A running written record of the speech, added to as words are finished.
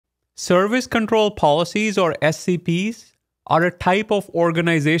Service control policies, or SCPs, are a type of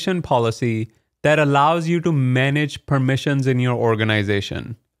organization policy that allows you to manage permissions in your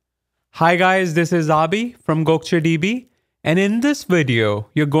organization. Hi guys, this is Abi from GokceDB, and in this video,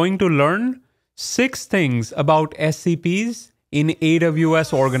 you're going to learn 6 things about SCPs in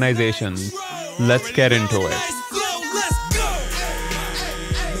AWS Organizations. Let's get into it.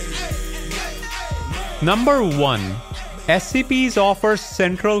 Number 1. SCPs offer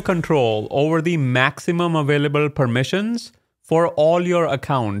central control over the maximum available permissions for all your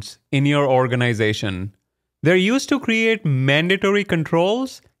accounts in your organization. They're used to create mandatory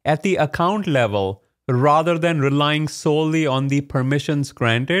controls at the account level rather than relying solely on the permissions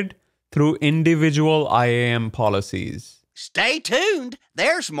granted through individual IAM policies. Stay tuned,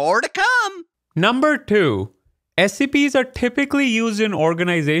 there's more to come. Number 2. SCPs are typically used in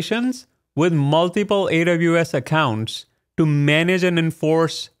organizations with multiple AWS accounts to manage and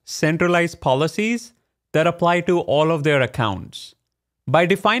enforce centralized policies that apply to all of their accounts. By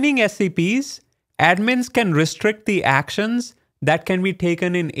defining SCPs, admins can restrict the actions that can be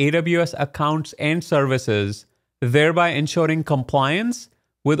taken in AWS accounts and services, thereby ensuring compliance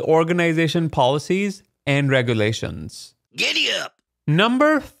with organization policies and regulations. Giddy up!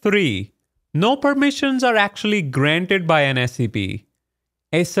 Number 3. No permissions are actually granted by an SCP.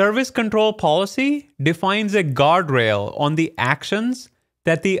 A service control policy defines a guardrail on the actions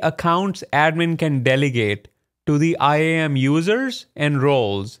that the account's admin can delegate to the IAM users and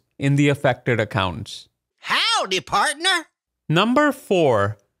roles in the affected accounts. Howdy, partner! Number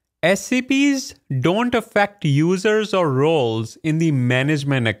 4. SCPs don't affect users or roles in the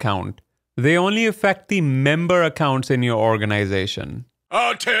management account. They only affect the member accounts in your organization.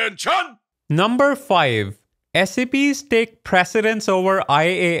 Attention! Number 5. SCPs take precedence over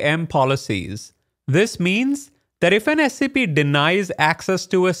IAM policies. This means that if an SCP denies access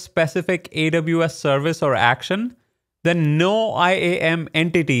to a specific AWS service or action, then no IAM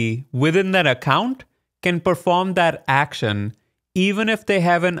entity within that account can perform that action, even if they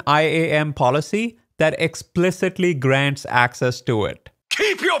have an IAM policy that explicitly grants access to it.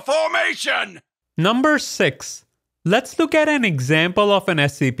 Keep your formation! Number 6. Let's look at an example of an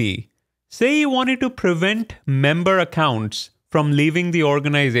SCP. Say you wanted to prevent member accounts from leaving the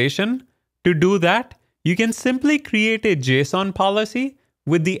organization. To do that, you can simply create a JSON policy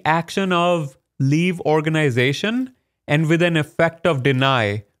with the action of leave organization and with an effect of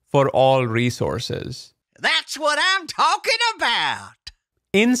deny for all resources. That's what I'm talking about!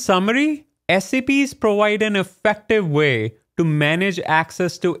 In summary, SCPs provide an effective way to manage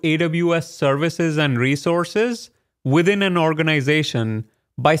access to AWS services and resources within an organization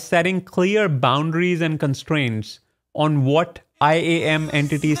by setting clear boundaries and constraints on what IAM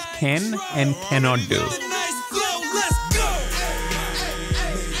entities can and cannot do.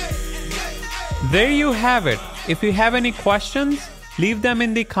 There you have it. If you have any questions, leave them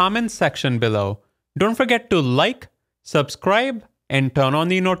in the comments section below. Don't forget to like, subscribe, and turn on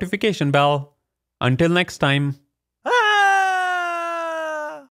the notification bell. Until next time.